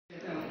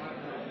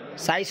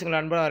Choice உங்கள்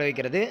அன்போடு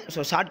வரவேற்கிறது. ஸோ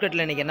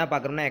ஷார்ட்கட்டில் இன்றைக்கி என்ன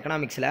பார்க்குறோம்னா,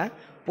 எக்கனாமிக்ஸில்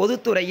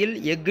பொதுத்துறையில்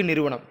எஃகு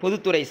நிறுவனம்,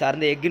 பொதுத்துறை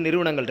சார்ந்த எஃகு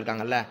நிறுவனங்கள்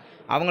இருக்காங்கல்ல,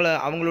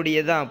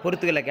 அவங்களுடைய தான்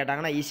பொறுத்துக்களை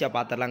கேட்டாங்கன்னா ஈஸியாக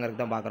பார்த்துடலாங்கிறது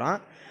தான் பார்க்குறோம்.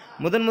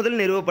 முதல்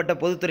நிறுவப்பட்ட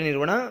பொதுத்துறை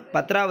நிறுவனம்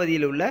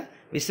பத்திராவதியில் உள்ள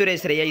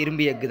விஸ்வேஸ்வரையா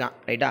இரும்பு எஃகு தான்.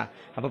 ரைட்டா?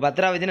 அப்போ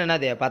பத்திராவதினு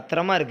என்னது,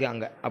 பத்திரமா இருக்குது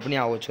அங்கே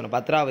அப்படின்னு வச்சுக்கணும்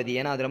பத்திராவதி,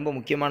 ஏன்னா அது ரொம்ப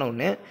முக்கியமான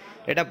ஒன்று.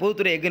 ரைட்டா?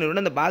 பொதுத்துறை எஃகு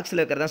நிறுவனம் இந்த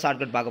பாக்ஸில் இருக்கிறதான்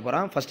ஷார்ட்கட் பார்க்க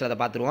போகிறோம். ஃபஸ்ட்டு அதை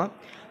பார்த்துருவோம்.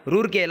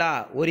 ரூர்கேலா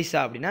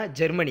ஒரிசா அப்படின்னா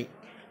ஜெர்மனி,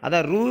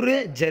 அதான் ரூரு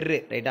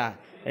ஜெர்ரு. ரைட்டா?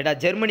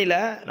 ஜெர்மனியில்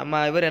நம்ம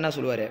இவர் என்ன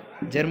சொல்லுவார்,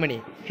 ஜெர்மனி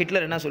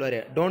ஹிட்லர் என்ன சொல்லுவார்,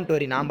 டோன்ட்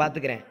வரி நான்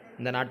பார்த்துக்கிறேன்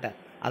இந்த நாட்டை,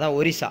 அதான்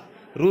ஒரிசா.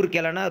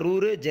 ரூர்கேலானா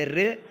ரூரு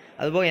ஜெர்ரு,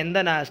 அதுபோக எந்த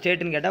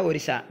ஸ்டேட்டுன்னு கேட்டால்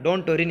ஒரிசா.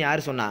 டோன்ட் வரின்னு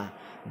யார் சொன்னா,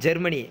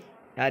 ஜெர்மனி.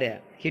 யார்,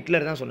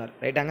 ஹிட்லர் தான் சொன்னார்.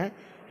 ரைட்டாங்க?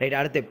 ரைட்.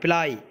 அடுத்து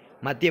பிளாய்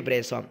மத்திய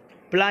பிரதேசம்.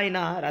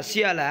 பிளாய்னா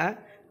ரஷ்யாவில்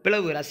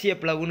பிளவு, ரஷ்ய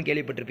பிளவுன்னு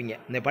கேள்விப்பட்டிருப்பீங்க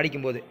இந்த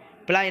படிக்கும்போது.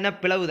 பிளாய்னா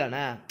பிளவு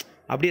தானே,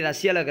 அப்படியே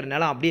ரஷ்யாவில் இருக்கிற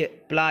நிலம் அப்படியே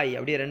பிளாய்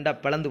அப்படியே ரெண்டாக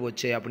பிளந்து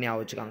போச்சு அப்படின்னு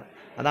வச்சுக்காங்க.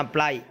 அதான்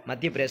பிளாய்.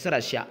 மத்திய பிரதேசம்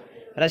ரஷ்யா.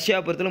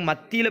 ரஷ்யாவை பொறுத்தவரை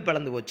மத்தியில்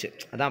பிளந்து போச்சு,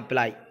 அதான்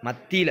பிளாய்.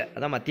 மத்தியில்,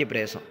 அதான் மத்திய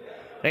பிரதேசம்.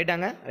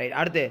 ரைட்டாங்க? ரைட்.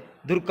 அடுத்து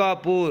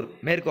துர்காப்பூர்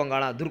மேற்கு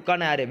வங்காளம்.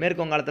 துர்கான்னு யார்,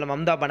 மேற்கு வங்காளத்தில்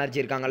மம்தா பானர்ஜி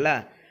இருக்காங்கல்ல,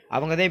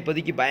 அவங்க தான்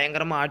இப்போதைக்கு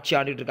பயங்கரமாக ஆட்சி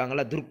ஆடிட்டு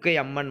இருக்காங்கல்ல, துர்க்கை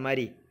அம்மன்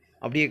மாதிரி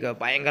அப்படியே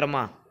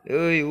பயங்கரமாக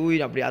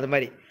ஊய் அப்படி அது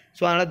மாதிரி.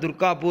 ஸோ அதனால்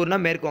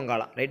துர்காப்பூர்னால் மேற்கு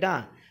வங்காளம். ரைட்டா?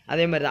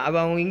 அதே மாதிரி தான்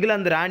அவங்க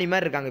இங்கிலாந்து ராணி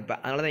மாதிரி இருக்காங்க இப்போ,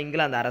 அதனால தான்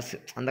இங்கிலாந்து அரசு.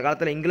 அந்த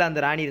காலத்தில்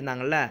இங்கிலாந்து ராணி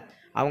இருந்தாங்கல்ல,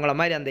 அவங்கள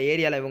மாதிரி அந்த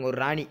ஏரியாவில் இவங்க ஒரு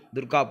ராணி.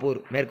 துர்காப்பூர்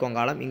மேற்கு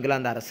வங்காளம்,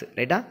 இங்கிலாந்து அரசு.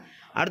 ரைட்டா?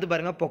 அடுத்து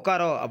பாருங்கள்,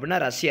 பொக்காரோ அப்படின்னா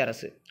ரஷ்ய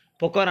அரசு.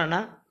 பொக்காரோன்னா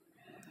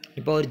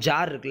இப்போ ஒரு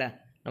ஜார் இருக்குல்ல,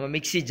 நம்ம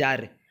மிக்சி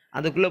ஜார்,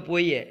 அதுக்குள்ளே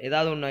போய்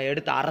ஏதாவது ஒன்று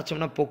எடுத்து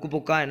அரைச்சோம்னா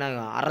பொக்கா என்ன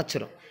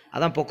அரைச்சிரும்,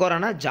 அதான்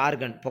பொக்காரோனா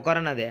ஜார்கன்.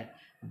 பொக்காரோன்னா அது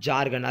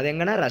ஜார்கன். அது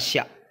எங்கன்னா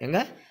ரஷ்யா.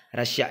 எங்கே,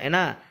 ரஷ்யா.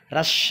 ஏன்னா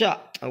ரஷ்யா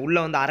உள்ளே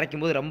வந்து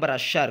அரைக்கும் போது ரொம்ப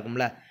ரஷ்ஷாக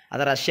இருக்கும்ல,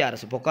 அதான் ரஷ்யா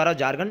அரசு. Bokaro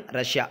jargon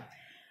Russia.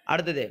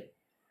 அடுத்தது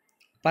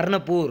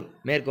பர்ணப்பூர்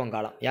மேற்கு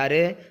வங்காளம்.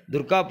 யார்,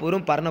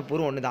 துர்காப்பூரும்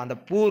பர்ணப்பூரும் ஒன்று தான். அந்த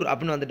பூர்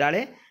அப்படின்னு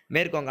வந்துட்டாலே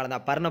மேற்கு வங்காளம்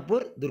தான்.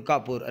 பர்ணப்பூர்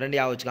துர்காப்பூர் ரெண்டு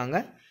வச்சுக்காங்க.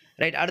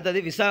 ரைட். அடுத்தது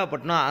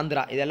விசாகப்பட்டினம்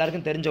ஆந்திரா. இது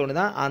எல்லாருக்கும் தெரிஞ்ச ஒன்று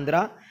தான்.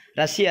 ஆந்திரா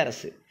ரஷ்ய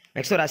அரசு.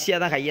 மேக்ஸிமம் ரஷ்யா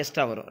தான்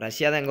ஹையஸ்ட்டாக வரும்.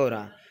 ரஷ்யா தான் எங்கே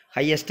வரும்,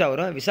 ஹையஸ்ட்டாக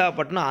வரும்.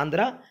 விசாகப்பட்டினம்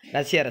ஆந்திரா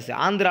ரஷ்ய அரசு.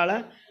 ஆந்திராவில்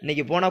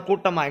இன்றைக்கி போனால்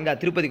கூட்டமாக எங்கே,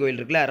 திருப்பதி கோயில்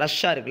இருக்குல்ல,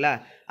 ரஷ்ஷாக இருக்குல்ல,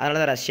 அதனால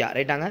தான் ரஷ்யா.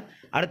 ரைட்டாங்க?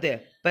 அடுத்து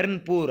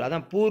பெர்ன்பூர்,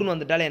 அதான் பூர்னு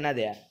வந்துட்டாலே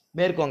என்னது,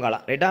 மேற்கு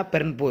வங்காளம். ரைட்டா?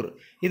 பெர்ன்பூர்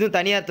இதுவும்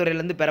தனியார்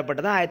துறையிலேருந்து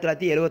பெறப்பட்டது.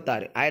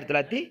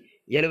 1976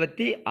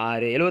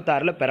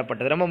 1976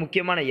 பெறப்பட்டது. ரொம்ப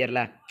முக்கியமான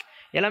இயரில்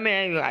எல்லாமே.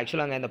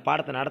 ஆக்சுவலாக அங்கே இந்த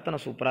பாடத்தை நடத்தின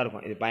சூப்பராக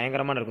இருக்கும். இது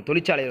பயங்கரமான இருக்கும்.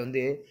 தொழிற்சாலையில்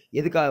வந்து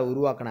எதுக்காக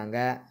உருவாக்குனாங்க,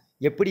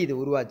 எப்படி இது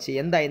உருவாச்சு,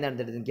 எந்த 5ஆம்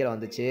திட்டத்தின் கீழே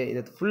வந்துச்சு,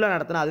 இதை ஃபுல்லாக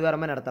நடத்தினா அது வேறு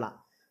மாதிரி நடத்தலாம்.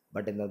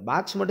 பட் இந்த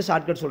பாக்ஸ் மட்டும்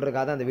ஷார்ட்கட்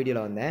சொல்கிறதுக்காக தான் அந்த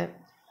வீடியோவில் வந்தேன்.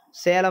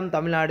 சேலம்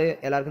தமிழ்நாடு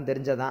எல்லாருக்கும்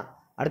தெரிஞ்சதான்.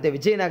 அடுத்து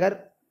விஜயநகர்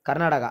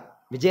கர்நாடகா.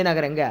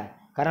 விஜயநகர் எங்கே,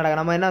 கர்நாடகா.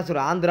 நம்ம என்ன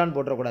சொல்கிறோம், ஆந்திரான்னு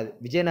போட்டுறக்கூடாது,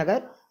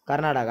 விஜயநகர்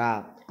கர்நாடகா.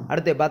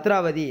 அடுத்து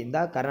பத்ராவதி இந்த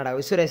கர்நாடகா.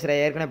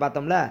 விஸ்வேஸ்வரையா ஏற்கனவே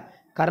பார்த்தோம்ல,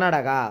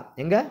 கர்நாடகா.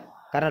 எங்கே,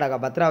 கர்நாடகா.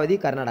 பத்ராவதி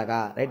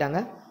கர்நாடகா. ரைட்டாங்க?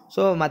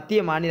 ஸோ மத்திய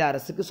மாநில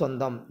அரசுக்கு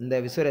சொந்தம் இந்த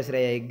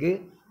விஸ்வேஸ்வரையா எஃகு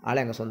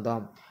ஆலயங்க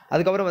சொந்தம்.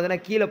 அதுக்கப்புறம்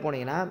பார்த்தீங்கன்னா கீழே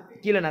போனீங்கன்னா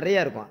கீழே நிறையா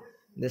இருக்கும்.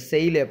 இந்த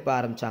செயில் எப்போ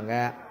ஆரம்பித்தாங்க,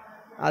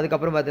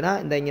 அதுக்கப்புறம் பார்த்தீங்கன்னா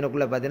இந்த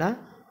இங்கனுக்குள்ளே பார்த்தீங்கன்னா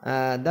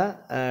இந்த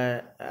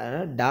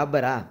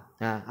டாபரா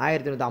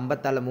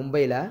 1954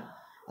 மும்பையில்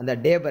அந்த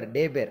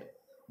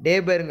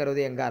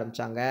டேபருங்கிறது எங்கே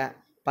ஆரம்பித்தாங்க,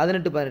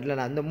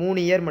 1818 அந்த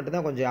 3 இயர்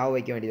மட்டும்தான் கொஞ்சம் ஞாபகம்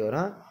வைக்க வேண்டியது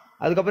வரும்.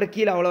 அதுக்கப்புறம்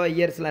கீழே அவ்வளோவா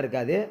இயர்ஸ்லாம்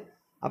இருக்காது.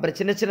 அப்புறம்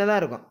சின்னதாக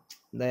இருக்கும்.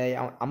 இந்த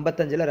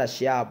 55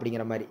 ரஷ்யா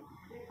அப்படிங்கிற மாதிரி.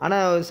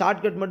 ஆனால்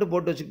ஷார்ட்கட் மட்டும்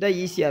போட்டு வச்சுக்கிட்டா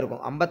ஈஸியாக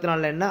இருக்கும்.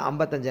 54 என்ன,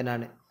 55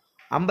 என்னான்னு.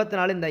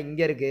 54 இந்த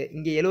இங்கே இருக்குது,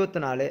 இங்கே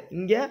 74,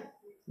 இங்கே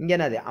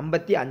என்னது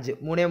 55,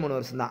 3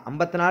 வருஷம் தான்.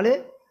 54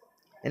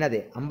 என்னது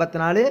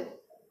 54,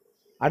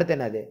 அடுத்து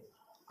என்னது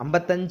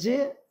 55,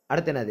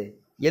 அடுத்து என்னது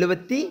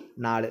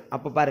 74.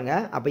 அப்போ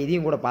பாருங்கள், அப்போ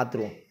இதையும் கூட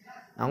பார்த்துருவோம்.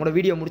 நான் கூட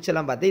வீடியோ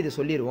முடிச்செல்லாம் பார்த்து இது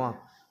சொல்லிடுவோம்.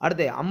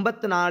 அடுத்து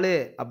 54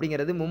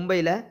 அப்படிங்கிறது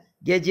மும்பையில்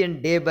கேஜிஎன்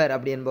டேபர்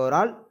அப்படி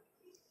என்பவரால்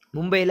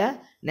மும்பையில்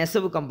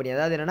நெசவு கம்பெனி,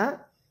 அதாவது என்னென்னா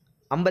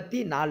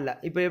 54.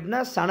 இப்போ எப்படின்னா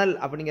சணல்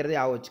அப்படிங்கிறதே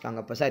வச்சுக்காங்க.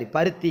 இப்போ சாரி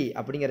பருத்தி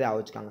அப்படிங்கிறதே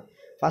வச்சுக்காங்க.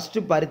 ஃபஸ்ட்டு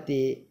பருத்தி,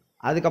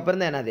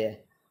 அதுக்கப்புறம் தான் என்னது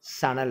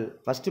சணல்.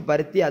 ஃபஸ்ட்டு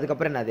பருத்தி,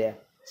 அதுக்கப்புறம் என்னது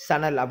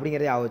சணல்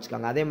அப்படிங்கிறதே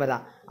வச்சுக்காங்க. அதே மாதிரி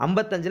தான்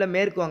 55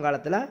 மேற்கு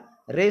வங்காளத்தில்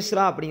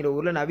ரேஸ்ரா அப்படிங்கிற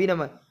ஊரில் நவீன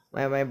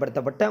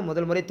மேம்படுத்தப்பட்ட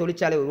முதல் முறை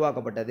தொழிற்சாலை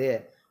உருவாக்கப்பட்டது.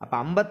 அப்போ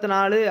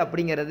 54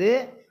 அப்படிங்கிறது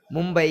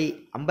மும்பை,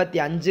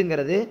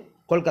 55ங்கிறது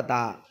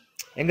கொல்கத்தா.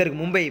 எங்கே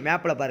இருக்குது, மும்பை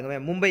மேப்பில்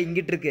பாருங்கள். மும்பை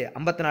இங்கிட்டு இருக்குது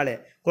 54,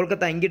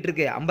 கொல்கத்தா இங்கிட்டு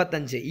இருக்குது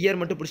 55. இயர்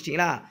மட்டும்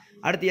பிடிச்சிட்டிங்களா?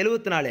 அடுத்து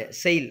 74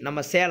 செயில், நம்ம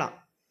சேலம்.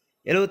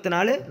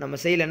 74 நம்ம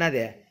செயில்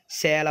என்னது,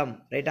 சேலம்.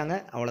 ரைட்டாங்க?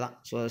 அவ்வளோதான்.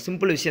 ஸோ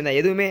சிம்பிள் விஷயம் தான்.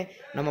 எதுவுமே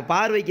நம்ம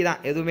பார்வைக்கு தான்,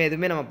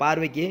 எதுவுமே நம்ம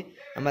பார்வைக்கு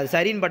நம்ம அது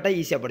சரின்னு பட்டால்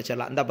ஈஸியாக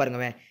படிச்சிடலாம். இந்த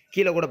பாருங்கவேன்,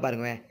 கீழே கூட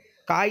பாருங்கவேன்.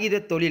 காகித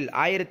தொழில்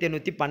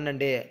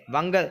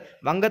 1812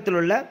 வங்கத்தில்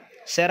உள்ள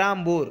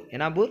செராம்பூர்.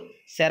 என்னாம்பூர்,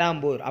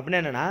 செராம்பூர்.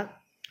 அப்படின்னா என்னென்னா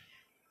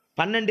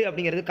 12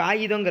 அப்படிங்கிறது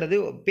காகிதங்கிறது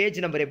பேஜ்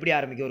நம்பர் எப்படி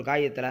ஆரம்பிக்கும் ஒரு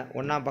காகிதத்தில்,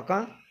 1ஆம்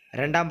பக்கம்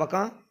 2ஆம்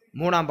பக்கம்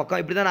 3ஆம் பக்கம்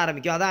இப்படி தான்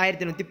ஆரம்பிக்கும். அதான்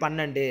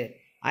 1812.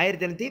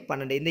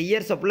 இந்த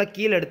இயர்ஸை ஃபுல்லாக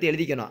கீழே எடுத்து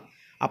எழுதிக்கணும்.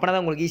 அப்படின்னா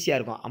தான் உங்களுக்கு ஈஸியாக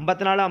இருக்கும்.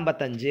 54,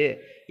 55,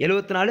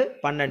 74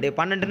 12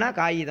 12னா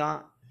காகிதம்,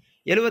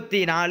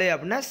 74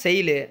 அப்படின்னா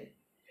செயிலு,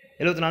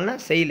 74னா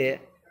செயிலு.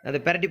 அதை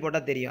பெரட்டி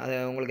போட்டால் தெரியும். அது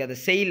உங்களுக்கு அந்த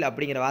செயில்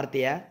அப்படிங்கிற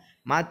வார்த்தையை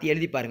மாற்றி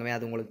எழுதி பாருங்க,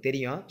 அது உங்களுக்கு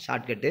தெரியும்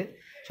shortcut.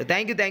 So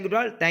thank you to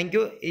all.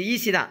 Thank you.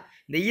 Easy தான்.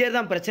 இந்த இயர்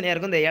தான் பிரச்சனையாக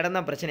இருக்கும், இந்த இடம்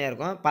தான் பிரச்சனையாக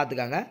இருக்கும்,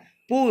 பார்த்துக்காங்க.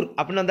 பூர்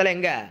அப்படின்னு வந்தாலும்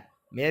எங்கே?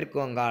 மேற்கு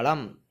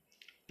வங்காளம்.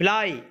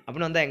 பிளாய்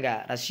அப்படின்னு வந்தால் எங்கே?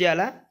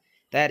 ரஷ்யாவில்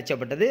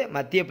தயாரிக்கப்பட்டது,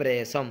 மத்திய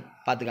பிரதேசம்.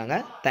 பார்த்துக்காங்க.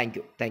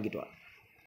 Thank you to all.